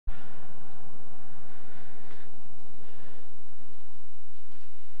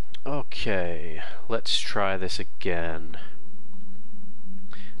Okay, let's try this again.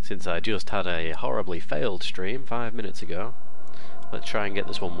 Since I just had a horribly failed stream 5 minutes ago, let's try and get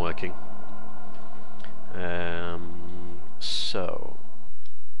this one working.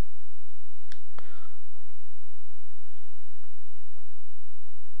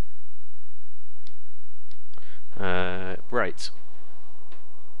 Right.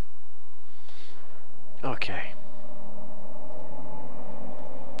 Okay.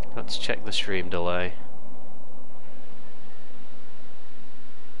 Let's check the stream delay.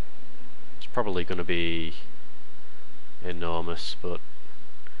 It's probably going to be enormous, but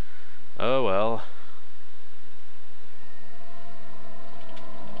oh well.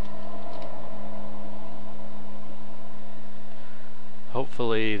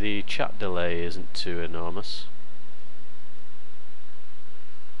 Hopefully the chat delay isn't too enormous.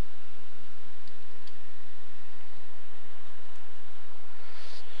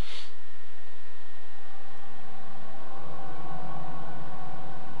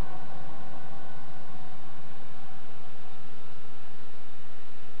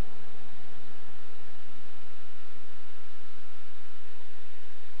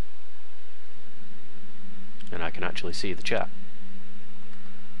 And I can actually see the chat.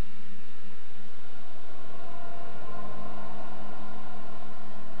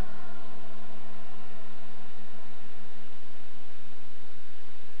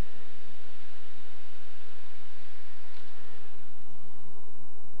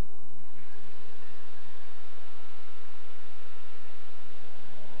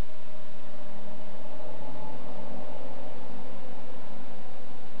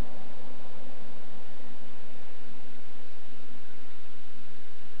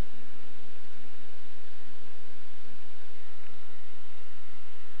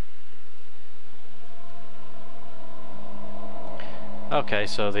 Okay,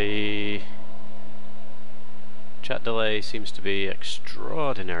 so the chat delay seems to be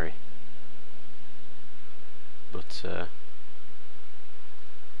extraordinary, but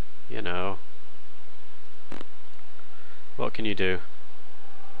you know, what can you do?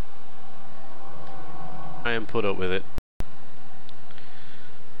 I am put up with it.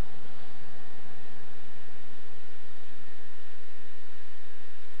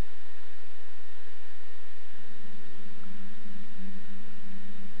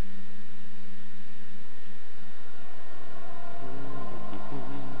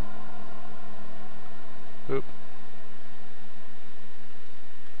 Oop.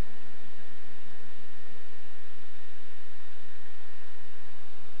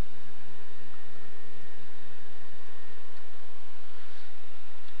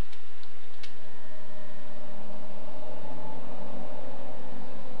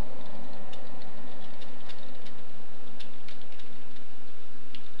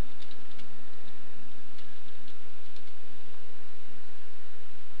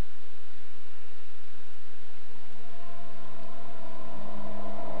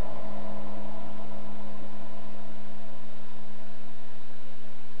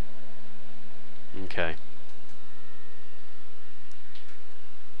 Okay.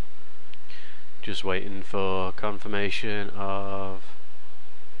 Just waiting for confirmation of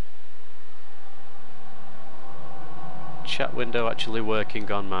chat window actually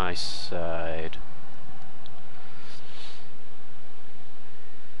working on my side.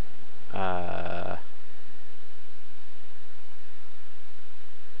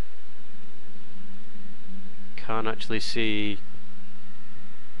 Can't actually see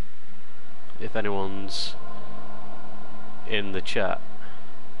if anyone's in the chat.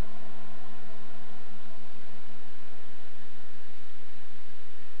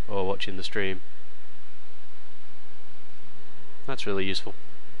 Or watching the stream. That's really useful.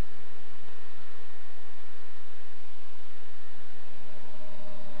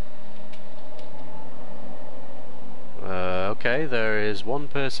 Okay, there is one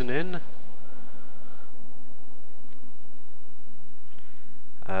person in.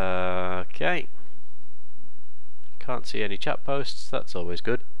 Okay. Can't see any chat posts, that's always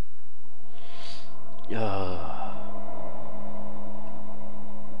good.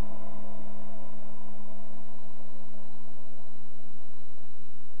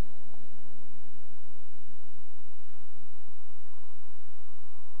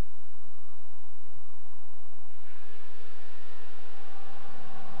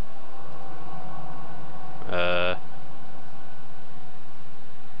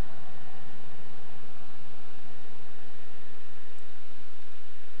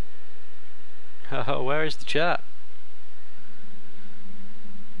 Where is the chat?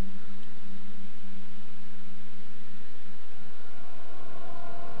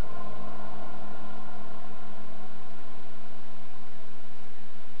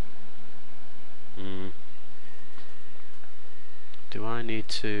 do I need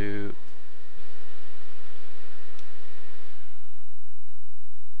to...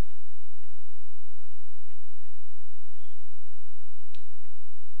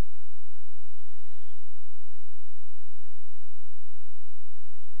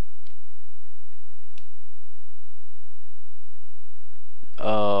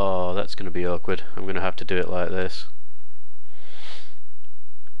 Oh, that's going to be awkward. I'm going to have to do it like this.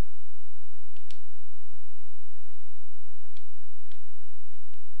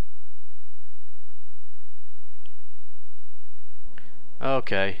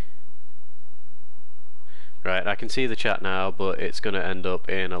 Okay. Right, I can see the chat now, but it's going to end up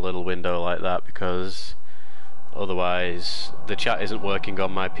in a little window like that because otherwise the chat isn't working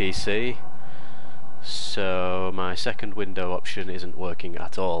on my PC. So my second window option isn't working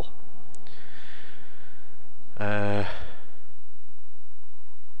at all. Alright,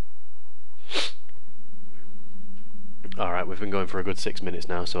 we've been going for a good 6 minutes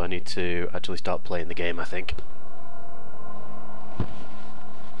now, so I need to actually start playing the game, I think.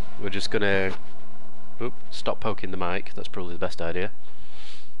 We're just gonna... Oop, stop poking the mic, that's probably the best idea.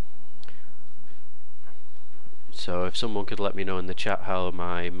 So if someone could let me know in the chat how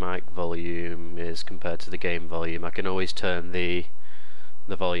my mic volume is compared to the game volume, I can always turn the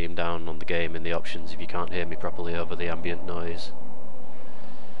volume down on the game in the options if you can't hear me properly over the ambient noise.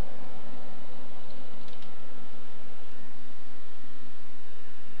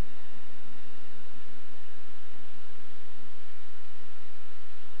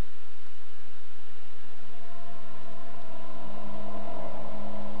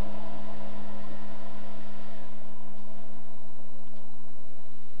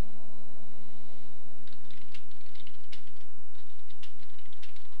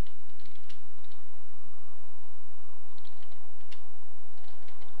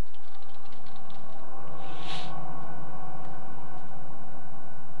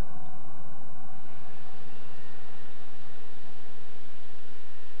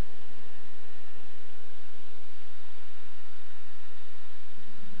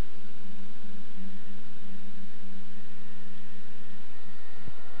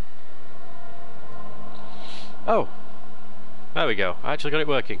 Oh! There we go, I actually got it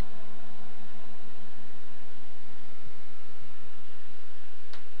working.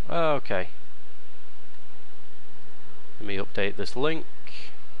 Okay. Let me update this link.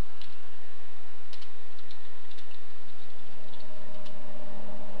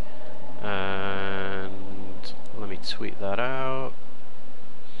 And let me tweet that out.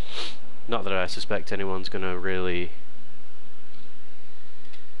 Not that I suspect anyone's gonna really...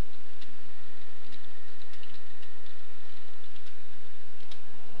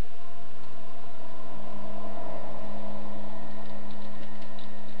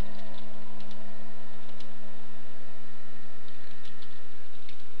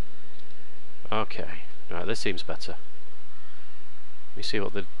 Okay, right, this seems better. Let me see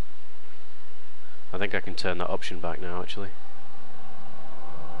what the... I think I can turn that option back now, actually.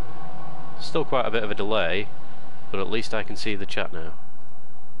 Still quite a bit of a delay, but at least I can see the chat now.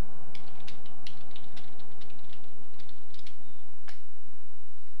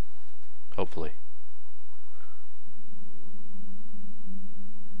 Hopefully.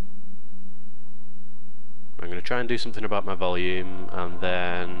 I'm going to try and do something about my volume, and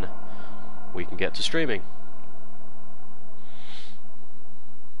then we can get to streaming.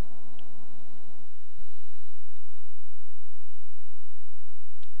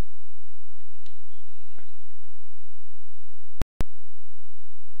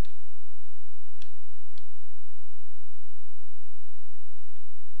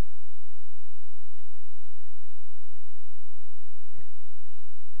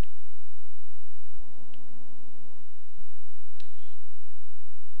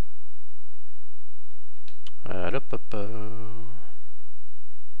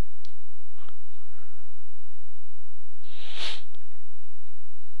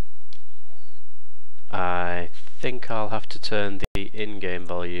 I think I'll have to turn the in-game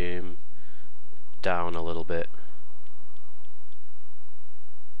volume down a little bit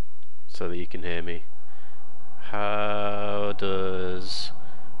so that you can hear me. How does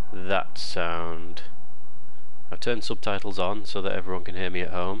that sound? I've turned subtitles on so that everyone can hear me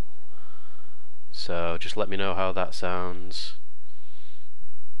at home. So just let me know how that sounds.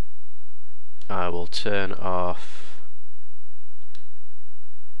 I will turn off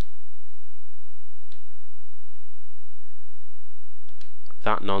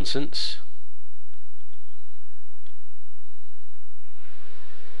that nonsense.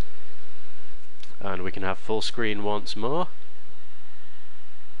 And we can have full screen once more.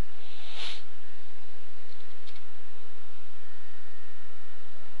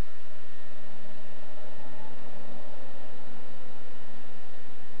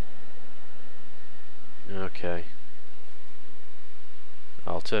 Okay.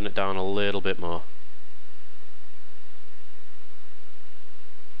 I'll turn it down a little bit more.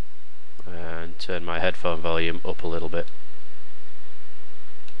 And turn my headphone volume up a little bit.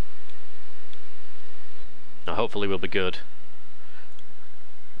 Now hopefully we'll be good.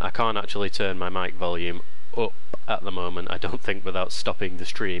 I can't actually turn my mic volume up at the moment, I don't think, without stopping the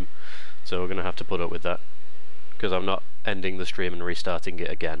stream. So we're going to have to put up with that. Because I'm not ending the stream and restarting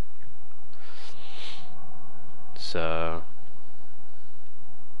it again. So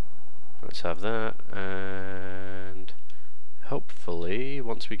let's have that, and hopefully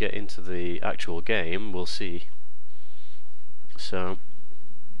once we get into the actual game we'll see. So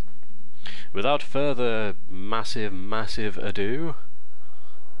without further massive ado,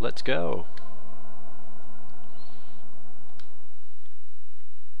 let's go.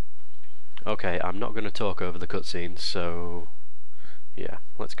 Okay, I'm not going to talk over the cutscenes, so yeah,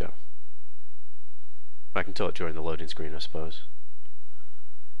 let's go. I can talk during the loading screen, I suppose.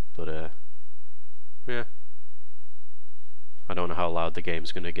 But, yeah. I don't know how loud the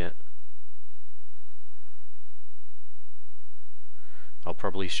game's going to get. I'll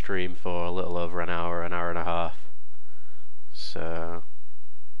probably stream for a little over an hour and a half. So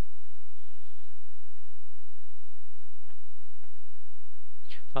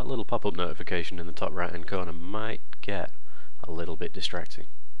that little pop-up notification in the top right hand corner might get a little bit distracting.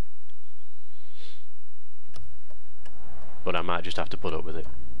 But I might just have to put up with it.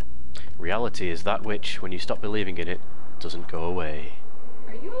 Reality is that which, when you stop believing in it, doesn't go away.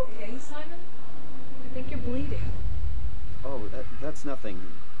 Are you okay, Simon? I think you're bleeding. Oh, that's nothing.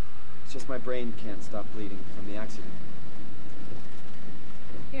 It's just my brain can't stop bleeding from the accident.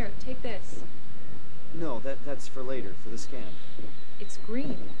 Here, take this. No, that's for later, for the scan. It's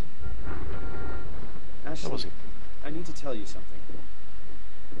green. Ashley, I need to tell you something.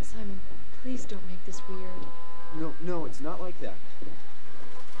 Simon, please don't make this weird. No, it's not like that.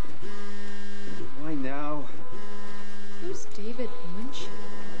 Why now? Who's David Munch?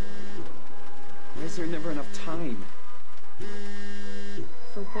 Why is there never enough time?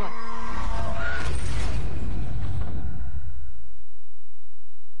 For what?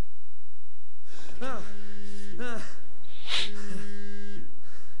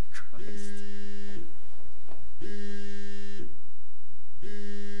 Christ.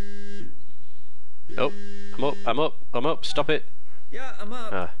 Oh, I'm up, stop it. Yeah, I'm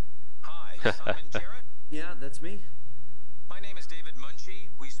up. Hi, Simon Jarrett? Yeah, that's me. My name is David Munchie.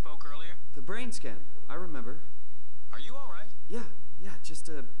 We spoke earlier. The brain scan. I remember. Are you alright? Yeah, just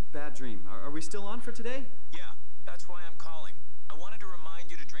a bad dream. Are we still on for today? Yeah, that's why I'm calling. I wanted to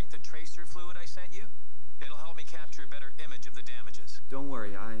remind you to drink the tracer fluid I sent you. It'll help me capture a better image of the damages. Don't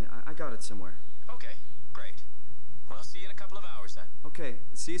worry, I got it somewhere. Okay, great. Well, I'll see you in a couple of hours then. Okay,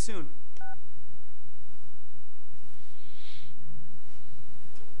 see you soon.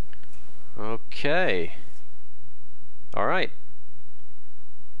 Okay. Alright.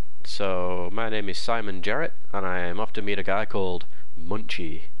 So, my name is Simon Jarrett, and I am off to meet a guy called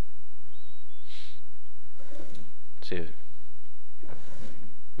Munchie. See.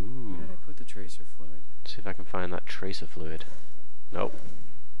 Ooh. Where did I put the tracer fluid? See if I can find that tracer fluid. Nope.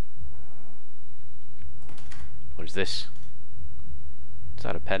 What is this? Is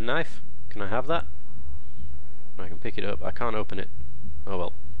that a penknife? Can I have that? I can pick it up. I can't open it. Oh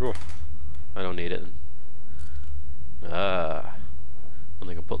well. Ugh. I don't need it then. Ah. I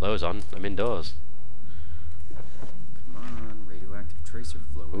think I can put those on. I'm indoors. Come on, radioactive tracer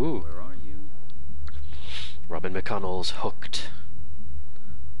fluid. Ooh. Where are you? Robin McConnell's Hooked.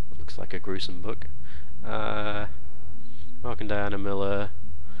 Looks like a gruesome book. Mark and Diana Miller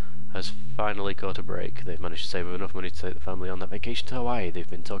has finally caught a break. They've managed to save enough money to take the family on that vacation to Hawaii they've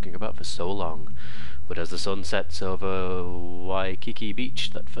been talking about for so long. But as the sun sets over Waikiki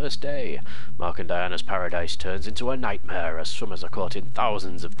Beach that first day, Mark and Diana's paradise turns into a nightmare as swimmers are caught in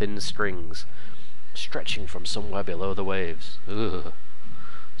thousands of thin strings, stretching from somewhere below the waves. Ugh.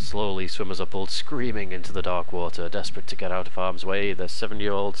 Slowly, swimmers are pulled screaming into the dark water, desperate to get out of harm's way. Their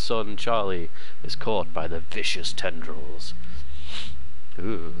 7-year-old son, Charlie, is caught by the vicious tendrils.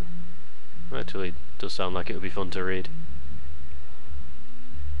 Ooh. Actually, does sound like it would be fun to read.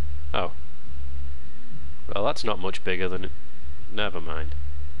 Oh. Well, that's not much bigger than it. Never mind.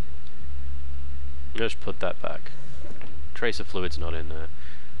 Just put that back. Tracer fluid's not in there.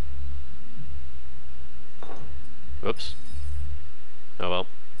 Whoops. Oh well.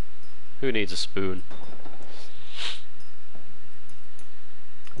 Who needs a spoon?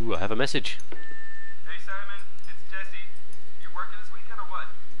 Ooh, I have a message. Hey Simon, it's Jesse. You working this weekend or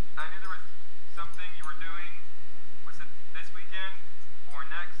what? I knew there was something you were doing. Was it this weekend or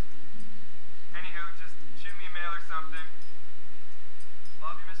next? Anywho, just shoot me or something.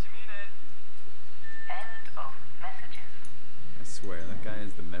 Love you, miss you, mean it. End of messages. I swear, that guy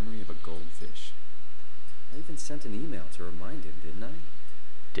has the memory of a goldfish. I even sent an email to remind him, didn't I?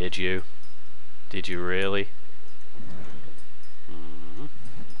 Did you? Did you really?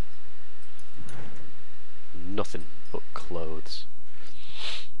 Nothing but clothes.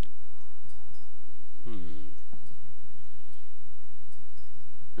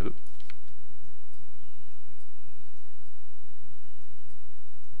 Ooh.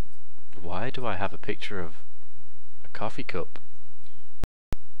 Why do I have a picture of a coffee cup?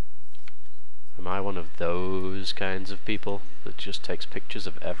 Am I one of those kinds of people that just takes pictures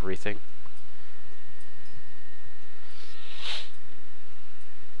of everything?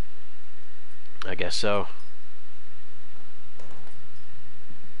 I guess so.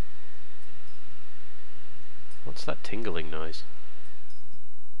 What's that tingling noise?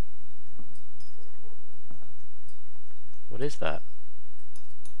 What is that?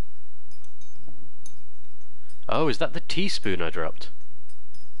 Oh, is that the teaspoon I dropped?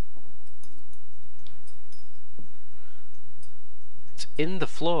 It's in the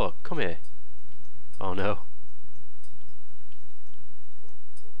floor. Come here. Oh no.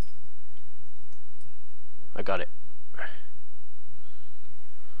 I got it.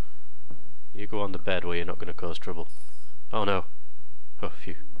 You go on the bed where you're not going to cause trouble. Oh no. Oh,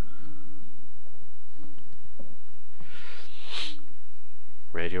 phew.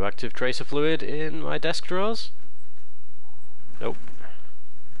 Radioactive tracer fluid in my desk drawers? Nope.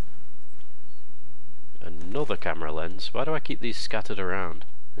 Another camera lens. Why do I keep these scattered around?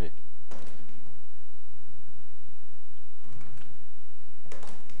 Hey.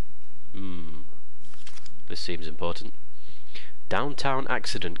 This seems important. Downtown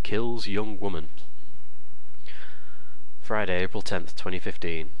accident kills young woman. Friday, April 10th,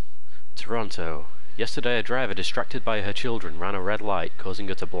 2015. Toronto. Yesterday, a driver distracted by her children ran a red light, causing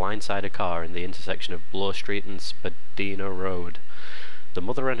her to blindside a car in the intersection of Bloor Street and Spadina Road. The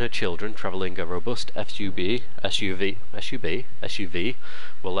mother and her children, travelling a robust SUV,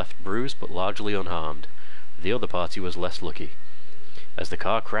 were left bruised but largely unharmed. The other party was less lucky. As the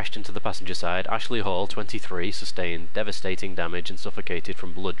car crashed into the passenger side, Ashley Hall, 23, sustained devastating damage and suffocated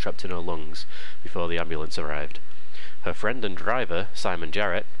from blood trapped in her lungs before the ambulance arrived. Her friend and driver, Simon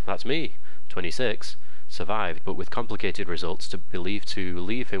Jarrett, that's me, 26, survived, but with complicated results believed to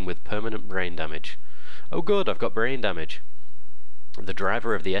leave him with permanent brain damage. Oh good, I've got brain damage. The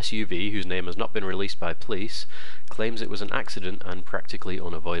driver of the SUV, whose name has not been released by police, claims it was an accident and practically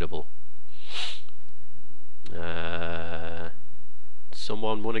unavoidable.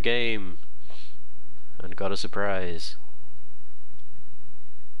 Someone won a game and got a surprise.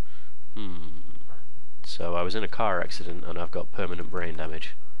 So I was in a car accident and I've got permanent brain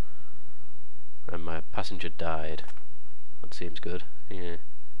damage. And my passenger died. That seems good. Yeah.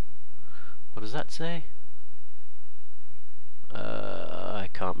 What does that say? I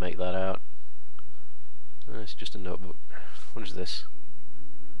can't make that out. It's just a notebook. What is this?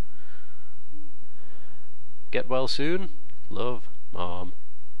 Get well soon. Love, Mom.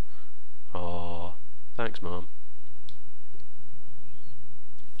 Aww. Thanks, Mom.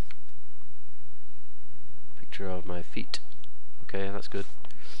 Picture of my feet. Okay, that's good.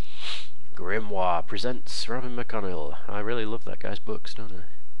 Grimoire presents Robin McConnell. I really love that guy's books, don't I?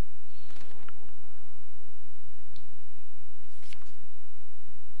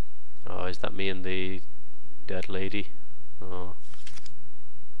 Oh, is that me and the dead lady? Oh.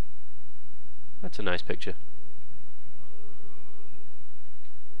 That's a nice picture.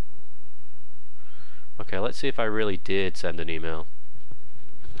 Okay, let's see if I really did send an email.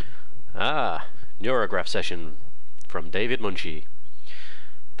 Ah, neurograph session from David Munchie.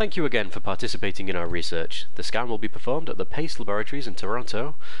 Thank you again for participating in our research. The scan will be performed at the Pace Laboratories in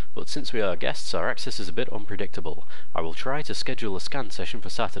Toronto, but since we are guests, our access is a bit unpredictable. I will try to schedule a scan session for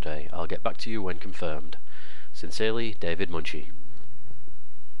Saturday. I'll get back to you when confirmed. Sincerely, David Munchie.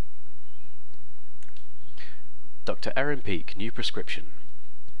 Dr. Erin Peake, new prescription.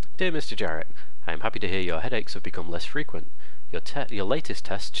 Dear Mr. Jarrett, I am happy to hear your headaches have become less frequent. Your latest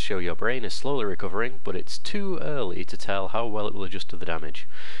tests show your brain is slowly recovering, but it's too early to tell how well it will adjust to the damage.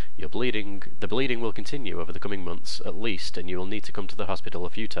 The bleeding will continue over the coming months at least, and you will need to come to the hospital a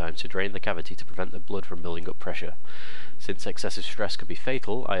few times to drain the cavity to prevent the blood from building up pressure. Since excessive stress could be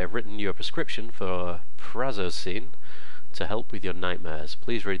fatal, I have written you a prescription for prazosin to help with your nightmares.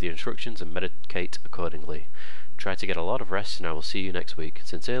 Please read the instructions and medicate accordingly. Try to get a lot of rest, and I will see you next week.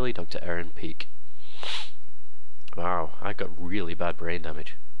 Sincerely, Dr. Erin Peake. Wow, I got really bad brain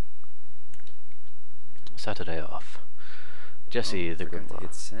damage. Saturday off. Jesse, the Grimoire.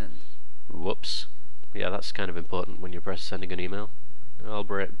 Hit send. Whoops. Yeah, that's kind of important when you're sending an email. I'll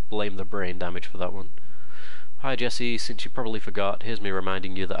blame the brain damage for that one. Hi Jesse, since you probably forgot, here's me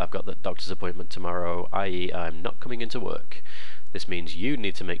reminding you that I've got that doctor's appointment tomorrow, i.e. I'm not coming into work. This means you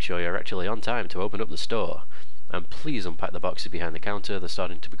need to make sure you're actually on time to open up the store. And please unpack the boxes behind the counter, they're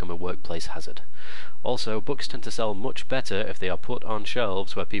starting to become a workplace hazard. Also, books tend to sell much better if they are put on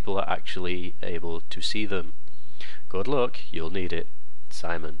shelves where people are actually able to see them. Good luck, you'll need it.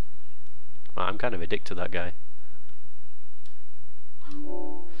 Simon. I'm kind of addicted to that guy.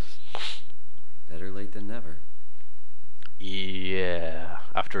 Better late than never. Yeah,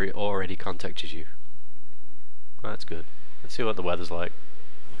 after he already contacted you. That's good. Let's see what the weather's like.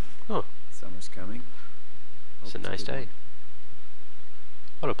 Oh, Summer's coming. it's a nice day.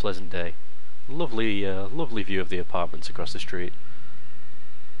 What a pleasant day. Lovely, lovely view of the apartments across the street.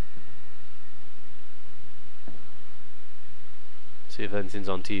 See if anything's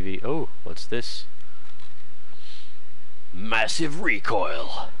on TV. Oh, what's this? Massive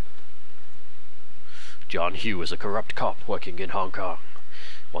recoil. John Hugh is a corrupt cop working in Hong Kong.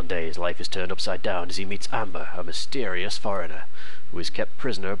 One day his life is turned upside down as he meets Amber, a mysterious foreigner, who is kept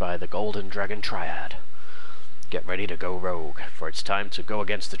prisoner by the Golden Dragon Triad. Get ready to go rogue, for it's time to go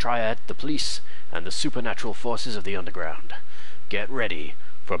against the Triad, the police, and the supernatural forces of the underground. Get ready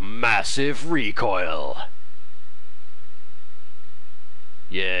for massive recoil!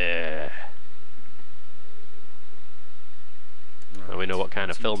 Yeah! Now we know what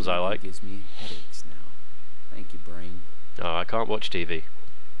kind of films I like. Gives me headaches now. Thank you, brain. Oh, I can't watch TV.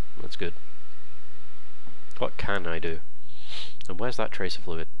 That's good. What can I do? And where's that tracer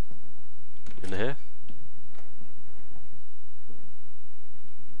fluid? In here?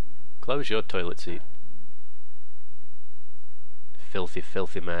 Close your toilet seat. Filthy,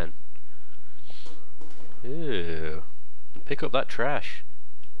 filthy man. Ew. Pick up that trash.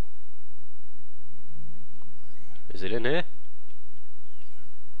 Is it in here?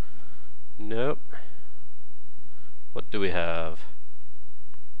 Nope. What do we have?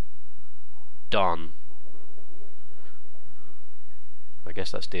 Dawn. I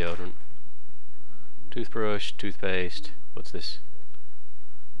guess that's deodorant. Toothbrush, toothpaste. What's this?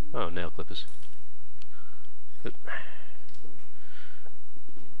 Oh, nail clippers. Good.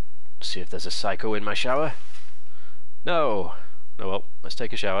 See if there's a psycho in my shower. No. Oh well, let's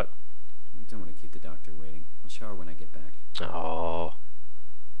take a shower. I don't want to keep the doctor waiting. I'll shower when I get back. Oh.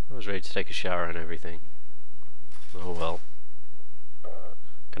 I was ready to take a shower and everything. Oh well.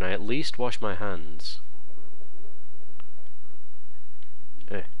 Can I at least wash my hands?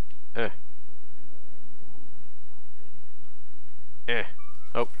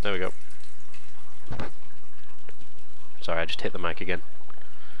 Oh, there we go. Sorry, I just hit the mic again.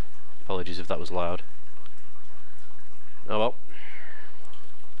 Apologies if that was loud. Oh well.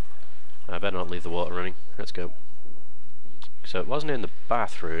 I better not leave the water running. Let's go. So it wasn't in the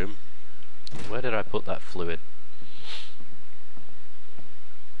bathroom. Where did I put that fluid?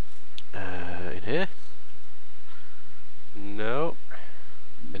 In here? No.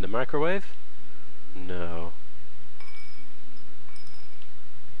 In the microwave? No.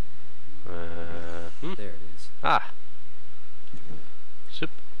 There it is. Ah. Soup.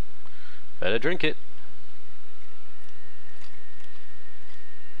 Better drink it.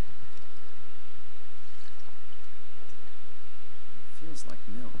 Feels like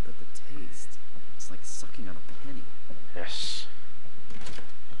milk, but the taste, it's like sucking on a penny. Yes.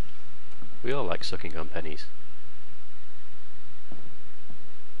 We all like sucking on pennies.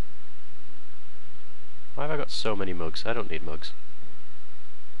 Why have I got so many mugs? I don't need mugs.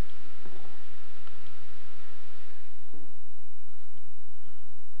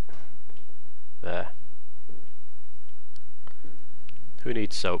 There. Who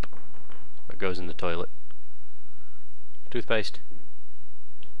needs soap? That goes in the toilet. Toothpaste.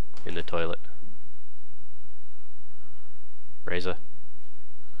 In the toilet. Razor.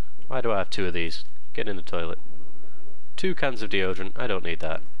 Why do I have two of these? Get in the toilet. 2 cans of deodorant. I don't need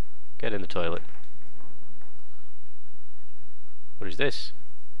that. Get in the toilet. What is this?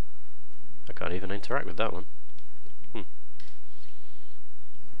 I can't even interact with that one.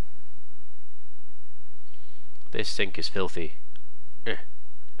 This sink is filthy.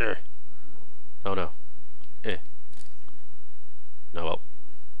 Oh no. No, well.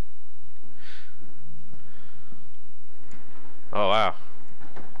 Oh wow.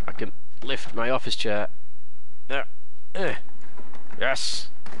 I can lift my office chair. Yes.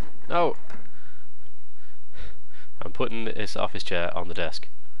 No. I'm putting this office chair on the desk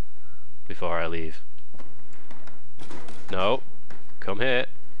before I leave. No. Come here.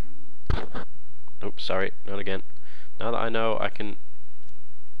 Oops, sorry, not again. Now that I know I can...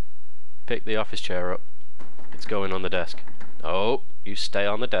 pick the office chair up. It's going on the desk. Oh, you stay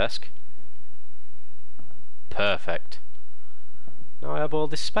on the desk. Perfect. Now I have all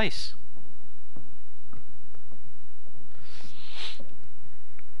this space.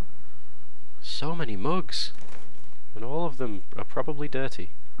 So many mugs. And all of them are probably dirty.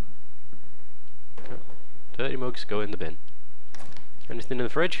 Dirty mugs go in the bin. Anything in the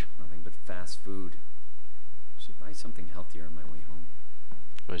fridge? Nothing but fast food. Should buy something healthier on my way home.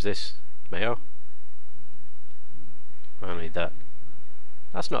 What is this? Mayo? I don't need that.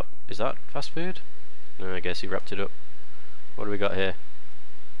 That's not... Is that fast food? No, I guess he wrapped it up. What do we got here?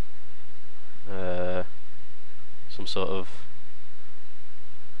 Some sort of...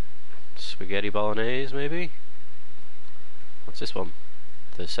 spaghetti bolognese, maybe? What's this one?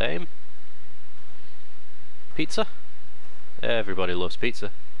 The same? Pizza? Everybody loves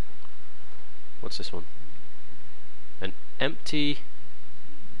pizza. What's this one? An empty...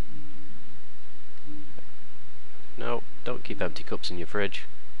 No, don't keep empty cups in your fridge.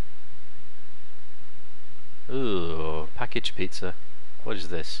 Ooh, packaged pizza. What is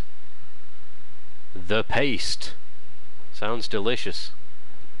this? The paste. Sounds delicious.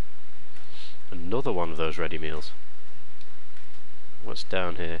 Another one of those ready meals. What's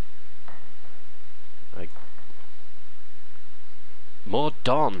down here? More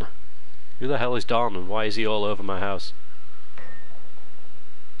Don. Who the hell is Don and why is he all over my house?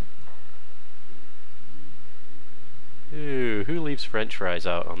 Ooh, who leaves french fries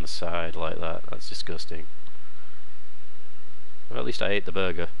out on the side like that? That's disgusting. Well, at least I ate the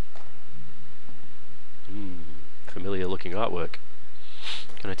burger. Familiar looking artwork.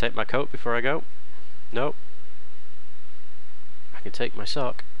 Can I take my coat before I go? Nope. I can take my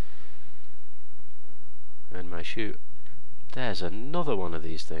sock. And my shoe. There's another one of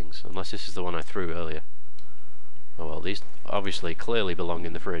these things, unless this is the one I threw earlier. Oh well, these obviously clearly belong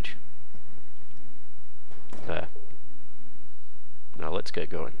in the fridge. There. Now let's get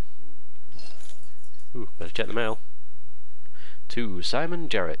going. Ooh, better check the mail. To Simon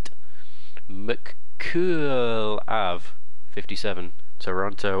Jarrett, McCool Ave, 57,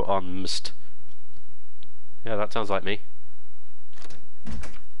 Toronto on Mst. Yeah, that sounds like me.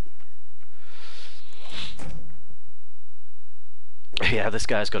 Yeah, this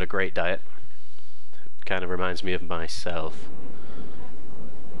guy's got a great diet. Kind of reminds me of myself.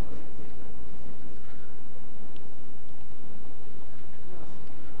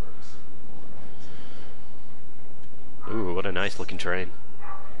 Ooh, what a nice looking train.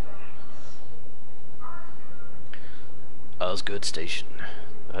 Osgood Station.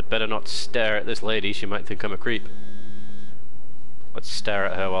 I'd better not stare at this lady, she might think I'm a creep. Let's stare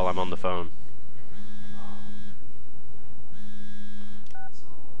at her while I'm on the phone.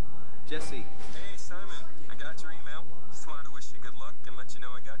 Jesse. Hey, Simon. I got your email. Just wanted to wish you good luck and let you know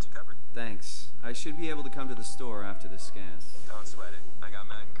I got you covered. Thanks. I should be able to come to the store after this scan. Don't sweat it. I got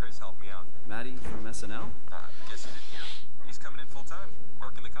Matt and Chris helping me out. Matty from SNL? Guess you didn't hear. He's coming in full time,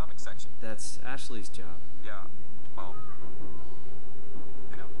 working the comics section. That's Ashley's job. Yeah, well,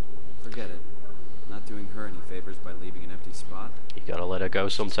 you know. Forget it. Not doing her any favors by leaving an empty spot. You gotta let her go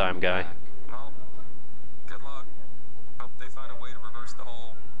sometime, guy. Back. Well, good luck. Hope they find a way to reverse the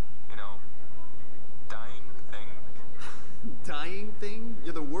whole, you know, dying thing. Dying thing?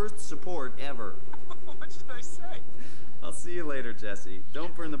 You're the worst support ever. What should I say? I'll see you later, Jesse.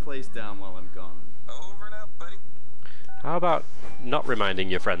 Don't burn the place down while I'm gone. Over and out, buddy. How about not reminding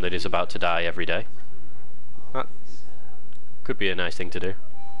your friend that he's about to die every day? That could be a nice thing to do.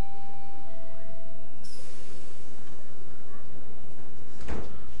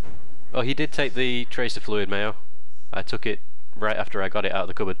 Oh, he did take the tracer fluid mayo. I took it right after I got it out of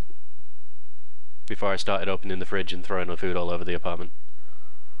the cupboard. Before I started opening the fridge and throwing the food all over the apartment.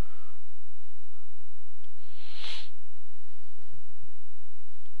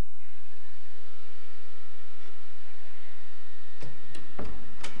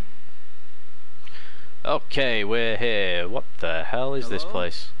 Okay, we're here. What the hell is this Hello?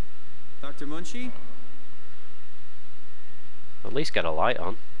 place? Dr. Munchie? At least get a light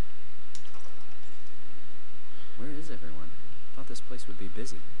on. Where is everyone? Thought this place would be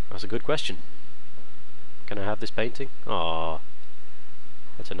busy. That's a good question. Can I have this painting? Aww.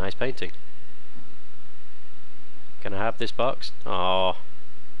 That's a nice painting. Can I have this box? Aww.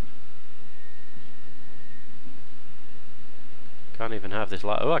 Can't even have this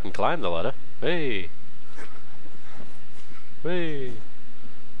ladder. Oh, I can climb the ladder. Hey! Hey!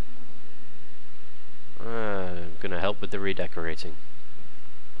 I'm gonna help with the redecorating.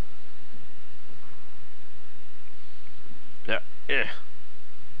 Yeah.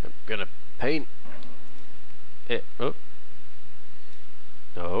 I'm gonna paint it. Oh.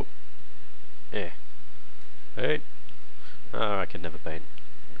 No. Oh, I can never paint.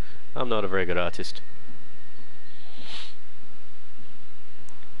 I'm not a very good artist.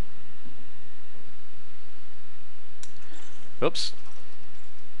 Oops.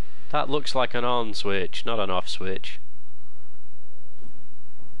 That looks like an on switch, not an off switch.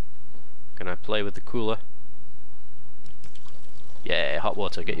 Can I play with the cooler? Yeah, hot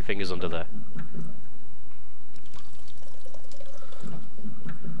water, get your fingers under there.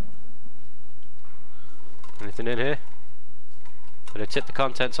 Anything in here? Gonna tip the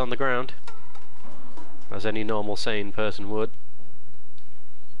contents on the ground, as any normal sane person would.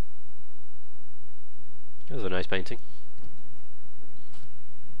 There's a nice painting.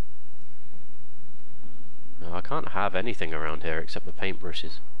 No, I can't have anything around here except the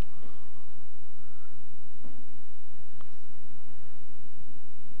paintbrushes.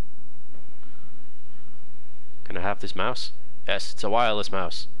 Can I have this mouse? Yes, it's a wireless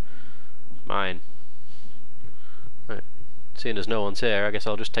mouse. Mine. Right. Seeing as no one's here, I guess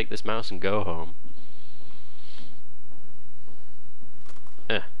I'll just take this mouse and go home.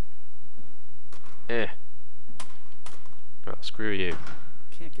 Oh, screw you.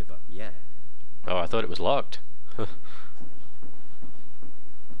 Can't give up yet. Oh, I thought it was locked. Well,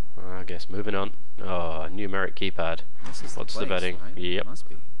 I guess moving on. Oh, a numeric keypad. This is What's the place, bedding? right? Yep. Must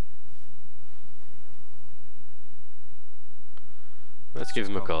be. Let's give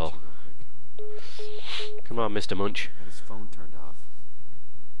him a call. Come on, Mr. Munch. Got his phone turned off.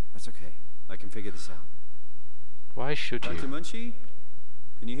 That's okay. I can figure this out. Why should Dr. you? Munchie?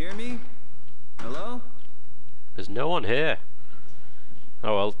 Can you hear me? Hello? There's no one here.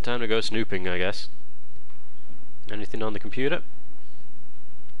 Oh well, time to go snooping, I guess. Anything on the computer?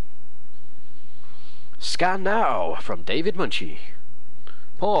 Scan now from David Munchie.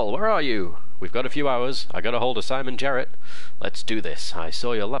 Paul, where are you? We've got a few hours. I got a hold of Simon Jarrett. Let's do this. I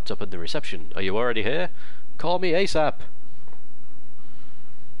saw your laptop at the reception. Are you already here? Call me ASAP.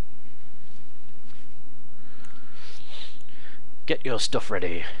 Get your stuff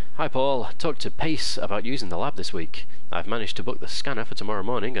ready. Hi Paul, talked to Pace about using the lab this week. I've managed to book the scanner for tomorrow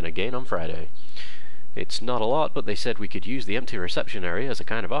morning and again on Friday. It's not a lot, but they said we could use the empty reception area as a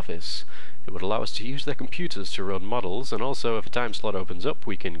kind of office. It would allow us to use their computers to run models, and also if a time slot opens up,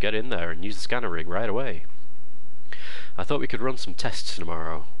 we can get in there and use the scanner rig right away. I thought we could run some tests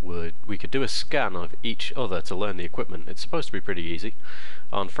tomorrow. We could do a scan of each other to learn the equipment. It's supposed to be pretty easy.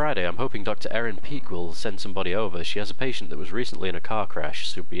 On Friday, I'm hoping Dr. Erin Peake will send somebody over. She has a patient that was recently in a car crash,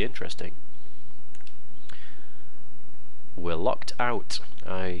 so it'll be interesting. We're locked out.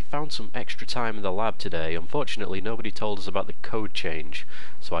 I found some extra time in the lab today. Unfortunately, nobody told us about the code change,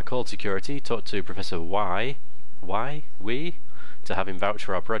 so I called security, talked to Professor to have him vouch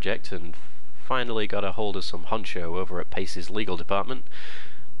for our project, and finally got a hold of some honcho over at Pace's legal department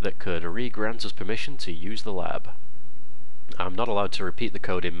that could re-grant us permission to use the lab. I'm not allowed to repeat the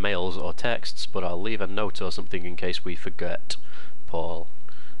code in mails or texts, but I'll leave a note or something in case we forget. Paul.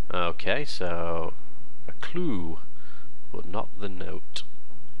 Okay, so a clue, but not the note.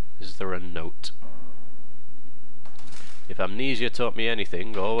 Is there a note? If amnesia taught me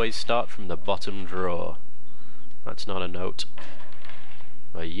anything, always start from the bottom drawer. That's not a note.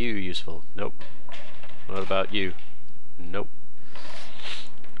 Are you useful? Nope. What about you? Nope.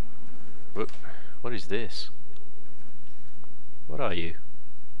 What is this? What are you?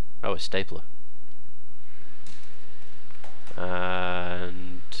 Oh, a stapler.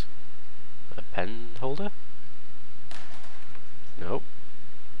 And a pen holder? Nope.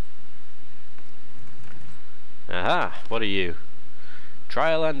 Aha, what are you?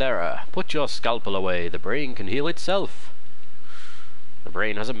 Trial and error. Put your scalpel away. The brain can heal itself. The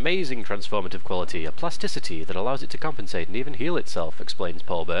brain has amazing transformative quality, a plasticity that allows it to compensate and even heal itself, explains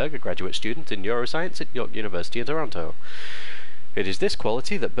Paul Berg, a graduate student in neuroscience at York University in Toronto. It is this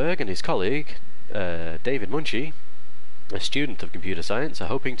quality that Berg and his colleague, David Munchie, a student of computer science, are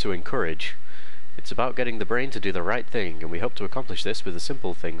hoping to encourage. It's about getting the brain to do the right thing, and we hope to accomplish this with the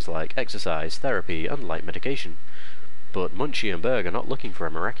simple things like exercise, therapy, and light medication. But Munchie and Berg are not looking for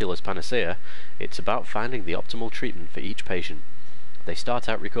a miraculous panacea. It's about finding the optimal treatment for each patient. They start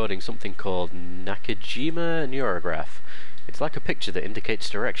out recording something called Nakajima neurograph. It's like a picture that indicates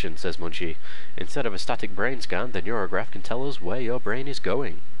direction, says Munchie. Instead of a static brain scan, the neurograph can tell us where your brain is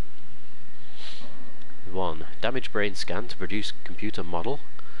going. 1. Damaged brain scan to produce computer model.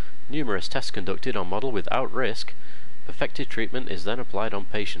 Numerous tests conducted on model without risk. Perfected treatment is then applied on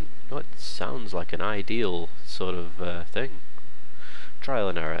patient. Oh, it sounds like an ideal sort of thing. Trial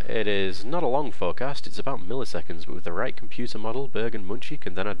and error. It is not a long forecast, it's about milliseconds, but with the right computer model, Berg and Munchie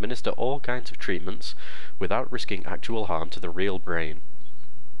can then administer all kinds of treatments without risking actual harm to the real brain.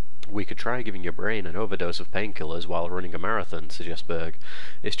 We could try giving your brain an overdose of painkillers while running a marathon, suggests Berg.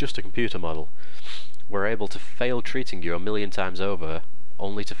 It's just a computer model. We're able to fail treating you 1,000,000 times over,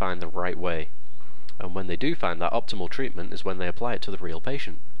 only to find the right way. And when they do find that optimal treatment is when they apply it to the real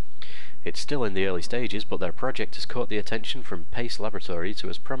patient. It's still in the early stages, but their project has caught the attention from Pace Laboratories, who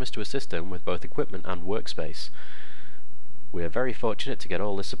has promised to assist them with both equipment and workspace. We are very fortunate to get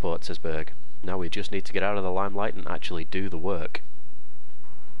all this support, says Berg. Now we just need to get out of the limelight and actually do the work.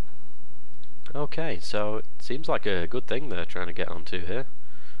 Okay, so it seems like a good thing they're trying to get onto here.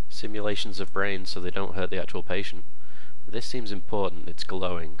 Simulations of brains so they don't hurt the actual patient. This seems important, it's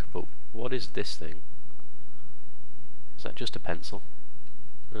glowing, but what is this thing? Is that just a pencil?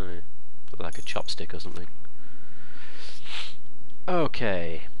 Oh, yeah. Look like a chopstick or something.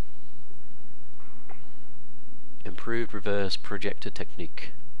 Okay. Improved reverse projector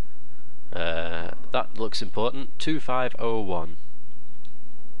technique. That looks important. 2501.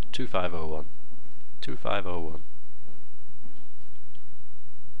 2501. 2501.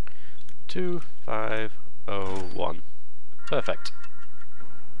 2501. Perfect.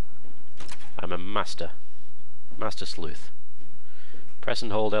 I'm a master. Master sleuth. Press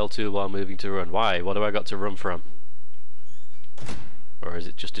and hold L2 while moving to run. Why? What do I got to run from? Or is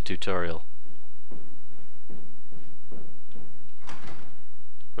it just a tutorial?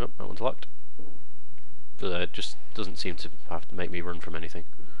 Oh, that one's locked. It just doesn't seem to have to make me run from anything.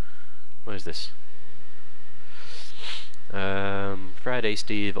 What is this? Friday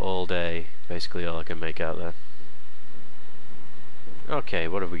Steve all day. Basically all I can make out there. Okay,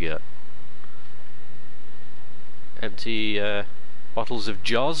 what have we got? Empty bottles of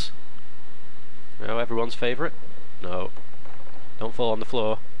Jaws. Oh, everyone's favourite? No. Don't fall on the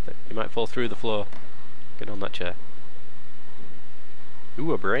floor. You might fall through the floor. Get on that chair.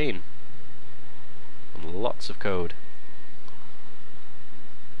 Ooh, a brain. And lots of code.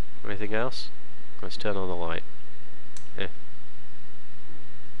 Anything else? Let's turn on the light.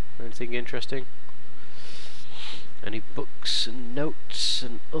 Anything interesting? Any books and notes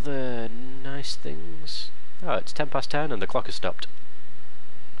and other nice things? Oh, it's 10 past 10 and the clock has stopped.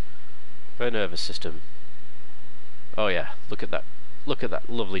 Her nervous system. Oh yeah, look at that. Look at that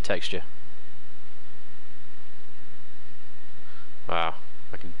lovely texture. Wow,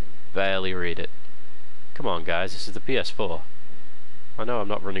 I can barely read it. Come on guys, this is the PS4. I know I'm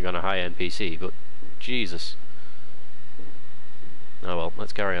not running on a high-end PC, but Jesus. Oh well,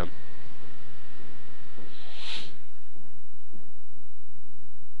 let's carry on.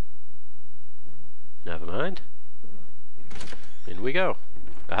 Never mind. In we go.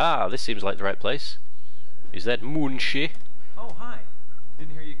 Aha, this seems like the right place. Is that Munshi? Oh, hi.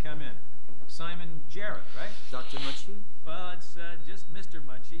 Didn't hear you come in. Simon Jarrett, right? Dr. Munchie? Well, it's just Mr.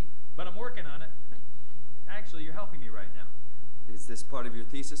 Munchie, but I'm working on it. Actually, you're helping me right now. Is this part of your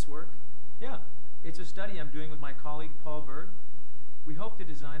thesis work? Yeah, it's a study I'm doing with my colleague Paul Berg. We hope to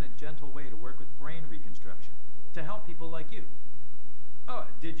design a gentle way to work with brain reconstruction to help people like you. Oh,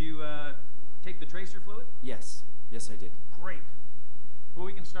 did you take the tracer fluid? Yes. Yes, I did. Great. Well,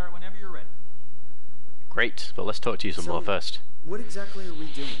 we can start whenever you're ready. Great, but let's talk to you some more first. What exactly are we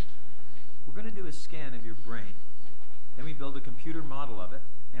doing? We're going to do a scan of your brain. Then we build a computer model of it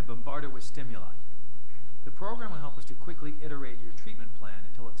and bombard it with stimuli. The program will help us to quickly iterate your treatment plan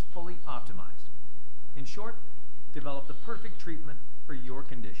until it's fully optimized. In short, develop the perfect treatment for your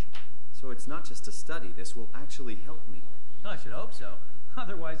condition. So it's not just a study, this will actually help me. I should hope so.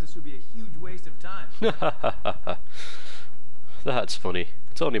 Otherwise, this would be a huge waste of time. That's funny.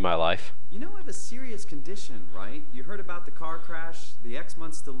 It's only my life. You know I have a serious condition, right? You heard about the car crash, the X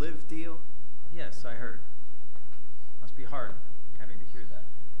months to live deal? Yes, I heard. Must be hard having to hear that.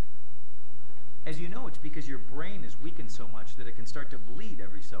 As you know, it's because your brain is weakened so much that it can start to bleed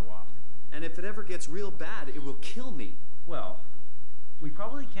every so often. And if it ever gets real bad, it will kill me. Well, we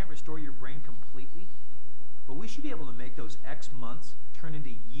probably can't restore your brain completely, but we should be able to make those X months turn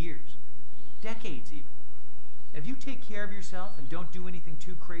into years, decades even. If you take care of yourself and don't do anything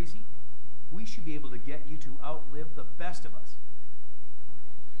too crazy, we should be able to get you to outlive the best of us.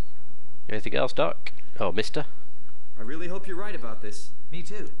 Anything else, Doc? Oh, mister? I really hope you're right about this. Me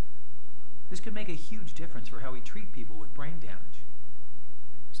too. This could make a huge difference for how we treat people with brain damage.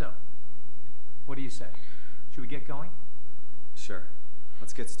 So, what do you say? Should we get going? Sure.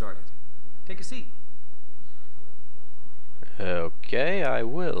 Let's get started. Take a seat. Okay, I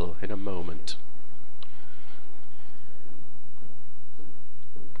will in a moment.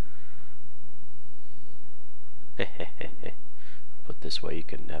 But this way you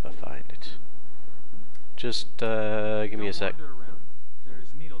can never find it. Just give me a sec. Don't wander around.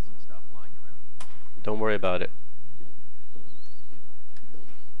 There's needles and stuff lying around. Don't worry about it.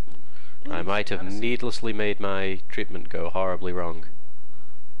 I might have needlessly made my treatment go horribly wrong.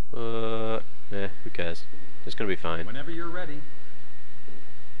 Who cares? It's gonna be fine. Whenever you're ready.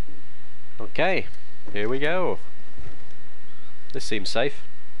 Okay, here we go. This seems safe.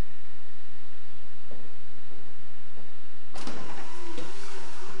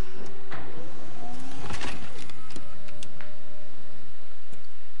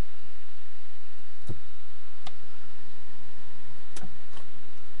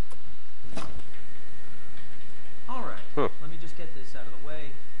 Alright, Huh. let me just get this out of the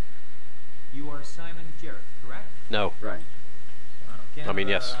way. You are Simon Jarrett, correct? No. Right. I mean,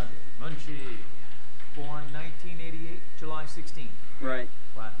 yes. Munchie. Born 1988, July 16th. Right.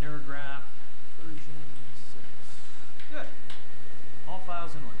 Flat neurograph, version 6. Good. All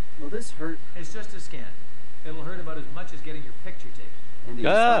files in order. Will this hurt? It's just a scan. It'll hurt about as much as getting your picture taken.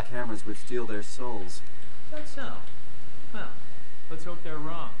 Indian Ah! cameras would steal their souls. That's so. Well, let's hope they're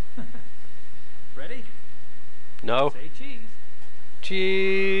wrong. Ready? No. Say cheese.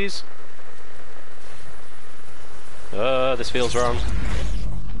 Cheese. This feels wrong.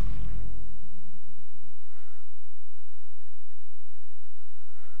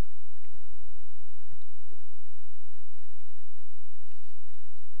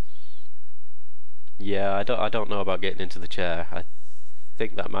 Yeah, I don't know about getting into the chair. I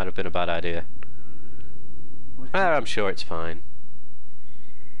think that might have been a bad idea. I'm sure it's fine.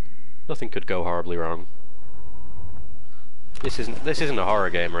 Nothing could go horribly wrong. This isn't a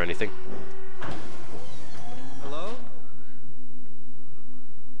horror game or anything. Hello?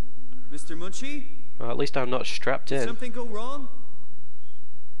 Mr. Munchie? Well, at least I'm not strapped Did in. something go wrong?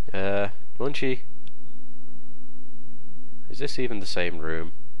 Munchie. Is this even the same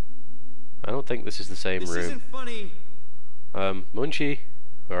room? I don't think this is the same This room. isn't funny. Munchie,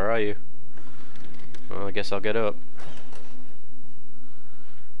 where are you? Well, I guess I'll get up.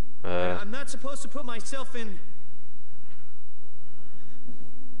 I'm not supposed to put myself in...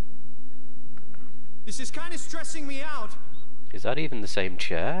 This is kind of stressing me out. Is that even the same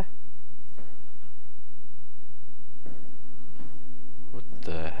chair? What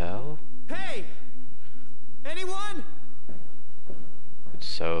the hell? Hey! Anyone? It's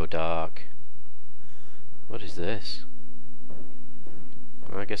so dark. What is this?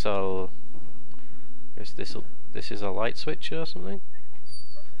 I guess this is a light switch or something?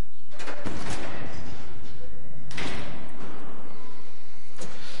 The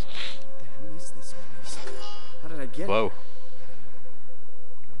hell is this place? How did I get Whoa.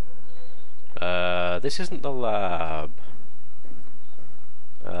 This isn't the lab.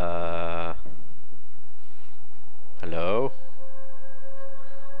 Hello?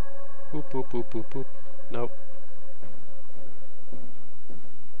 Boop boop boop boop boop. Nope.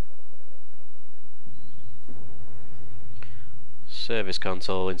 Service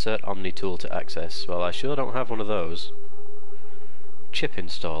console, insert Omni tool to access. Well, I sure don't have one of those. Chip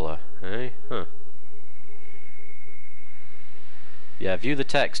installer, eh? Huh. Yeah, view the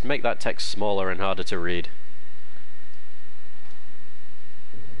text. Make that text smaller and harder to read.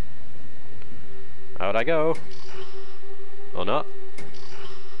 How'd I go? Or not?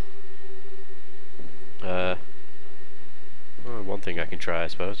 Well, one thing I can try, I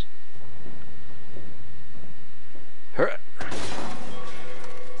suppose. Huh.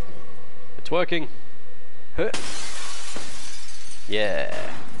 It's working. Huh.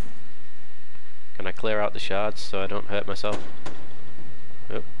 Yeah. Can I clear out the shards so I don't hurt myself?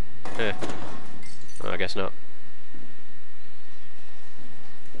 Oh. Eh. Oh, I guess not.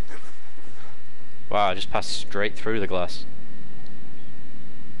 Wow, I just passed straight through the glass.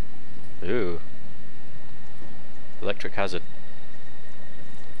 Ooh. Electric hazard.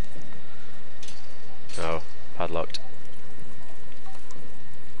 Oh, padlocked.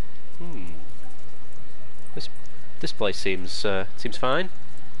 This place seems fine.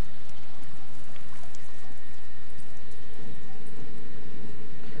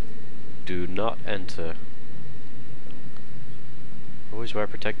 Do not enter. Always wear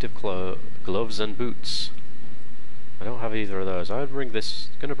protective gloves and boots. I don't have either of those. I'm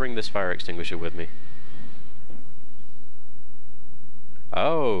gonna bring this fire extinguisher with me.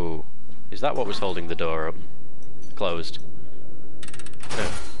 Oh, is that what was holding the door open? Closed.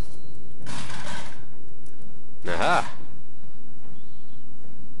 Oh. Aha!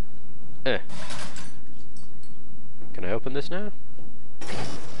 Can I open this now?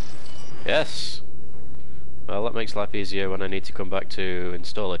 Yes! Well, that makes life easier when I need to come back to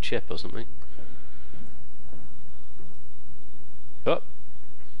install a chip or something. Oh!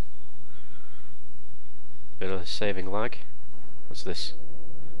 Bit of saving lag. What's this?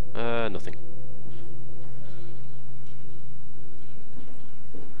 Nothing.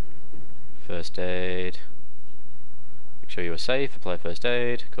 First aid. Make sure you are safe. Apply first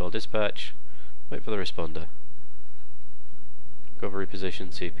aid. Call dispatch. Wait for the responder. Recovery position,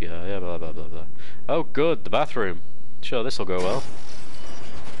 CPR. Yeah, blah blah blah blah. Oh, good. The bathroom. Sure, this will go well.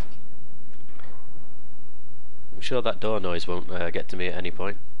 I'm sure that door noise won't get to me at any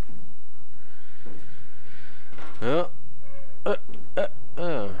point. Oh,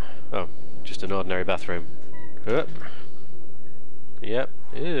 just an ordinary bathroom. Yep.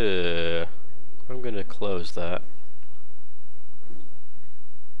 Ew. I'm gonna close that.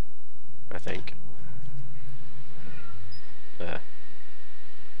 I think. There.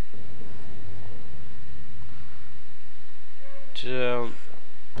 Don't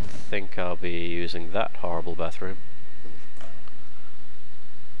think I'll be using that horrible bathroom.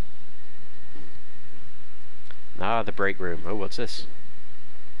 Ah, the break room. Oh, what's this?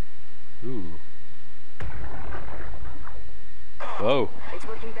 Ooh. Whoa. It's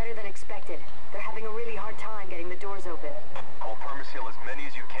working better than expected. They're having a really hard time getting the doors open. Call Permaseal as many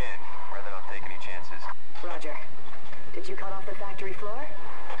as you can, rather than not take any chances. Roger. Did you cut off the factory floor?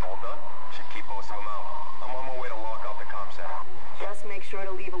 All done? Should keep most of them out. I'm on my way to lock up the comm center. Just make sure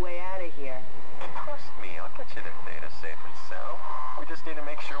to leave a way out of here. Trust me, I'll get you the data safe and sound. We just need to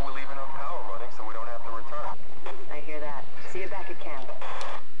make sure we're leaving our power running so we don't have to return. I hear that. See you back at camp.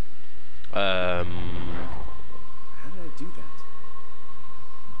 How did I do that?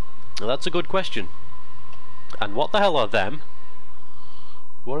 Well, that's a good question. And what the hell are them?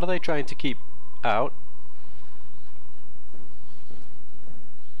 What are they trying to keep out?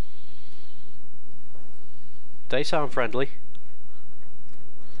 They sound friendly.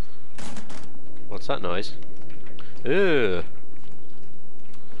 What's that noise? Ew.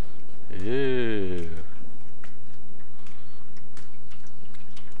 Ew.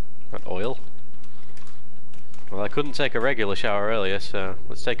 That oil? Well, I couldn't take a regular shower earlier, so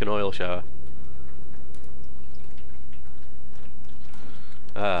let's take an oil shower.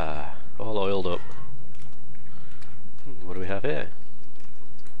 Ah, all oiled up. What do we have here?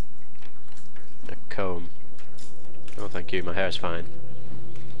 A comb. Oh, thank you, my hair's fine.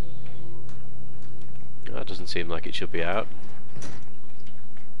 That doesn't seem like it should be out.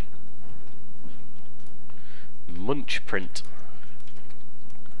 Munch print.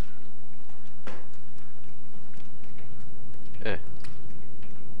 Eh.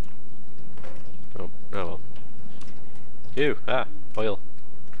 Oh well. Ew, oil.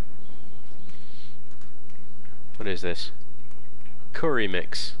 What is this? Curry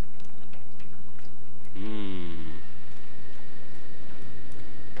mix.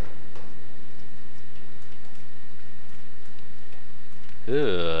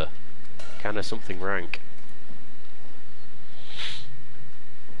 Ugh. Kinda something rank.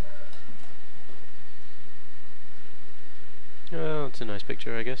 Oh, it's a nice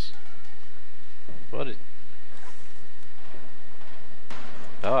picture, I guess. What is...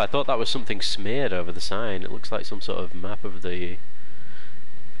 Oh, I thought that was something smeared over the sign. It looks like some sort of map of the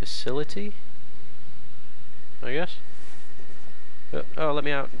facility, I guess. Oh, let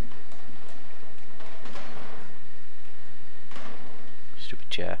me out. Stupid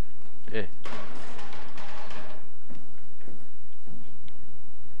chair.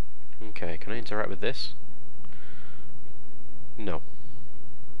 Okay, can I interact with this? No.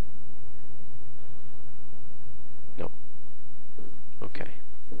 No. Okay.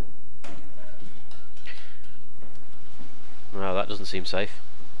 Well, that doesn't seem safe,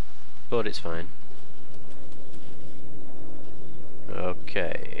 but it's fine.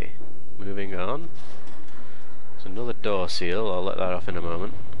 Okay, moving on. There's another door seal, I'll let that off in a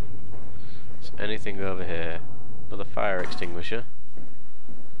moment. Is anything over here? Another fire extinguisher.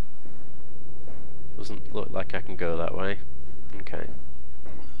 Doesn't look like I can go that way. Okay.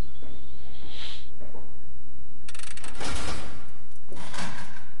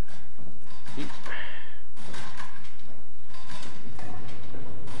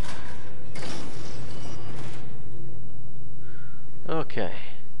 Okay.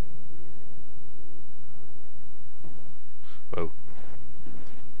 Whoa.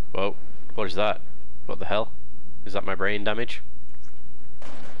 Whoa. What is that? What the hell? Is that my brain damage?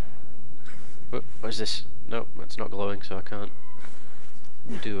 What is this? No, that's not glowing, so I can't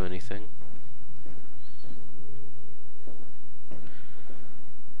do anything.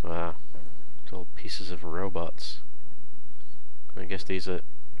 Wow. It's all pieces of robots. I guess these are...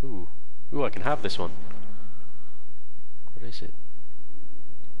 Ooh. Ooh, I can have this one. What is it?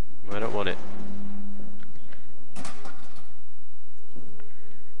 I don't want it.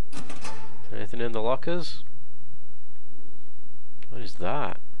 Anything in the lockers? What is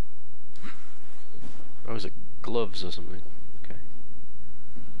that? Oh, is it gloves or something? Okay.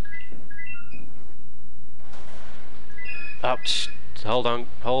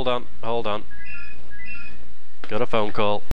 Hold on. Got a phone call.